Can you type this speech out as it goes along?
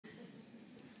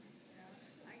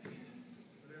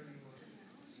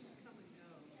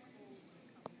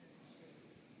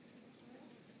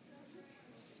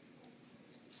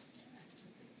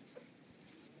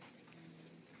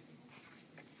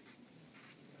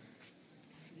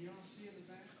see in the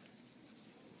back?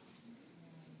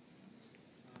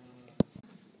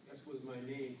 That was my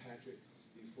name, Patrick,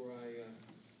 before I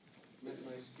met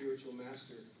my spiritual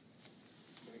master,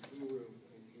 my guru,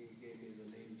 and he gave me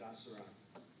the name Dasaratha.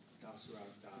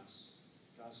 Dasaratha Das.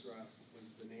 Dasaratha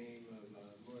was the name of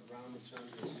Lord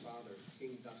Ramachandra's father,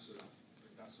 King Dasaratha,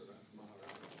 or Dasaratha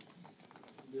Maharaj.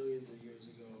 Millions of years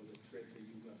ago, the Treta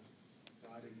Yuga,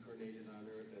 God incarnated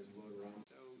on earth as Lord Ram.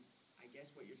 So I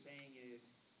guess what you're saying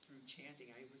is through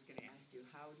chanting, I was going to ask you,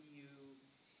 how do you,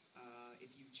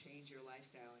 if you change your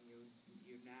lifestyle and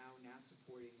you're now not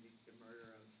supporting the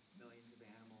murder of millions of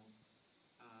animals,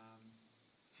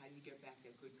 how do you get back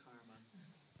that good karma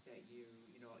that you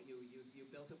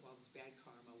built up all this bad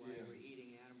karma while you were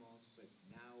eating animals, but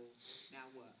now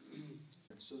what?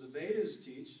 So the Vedas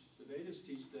teach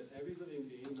that every living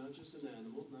being, not just an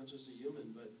animal, not just a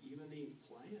human, but even the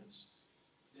plants,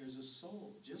 there's a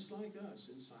soul, just like us,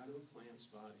 inside of a plant's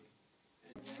body.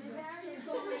 It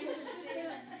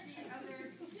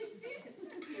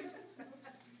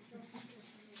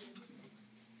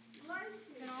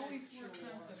always works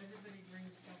out that everybody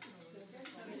brings stuff over.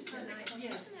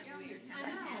 Yeah. I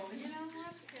know,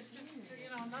 that's good. Just,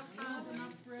 enough hot,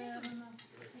 enough bread, enough.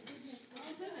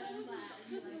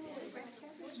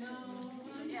 No,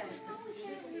 yes.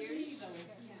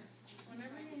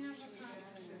 Whenever you have a hot.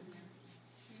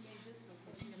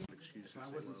 If I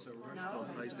wasn't so rushed,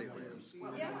 Christ ate lambs.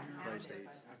 Christ ate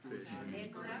fish.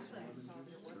 Exactly.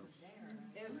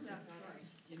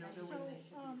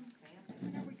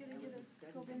 When are we going to get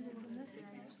a go vendors in this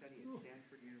area? Study at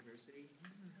Stanford University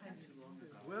not too long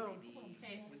ago. Well,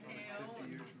 maybe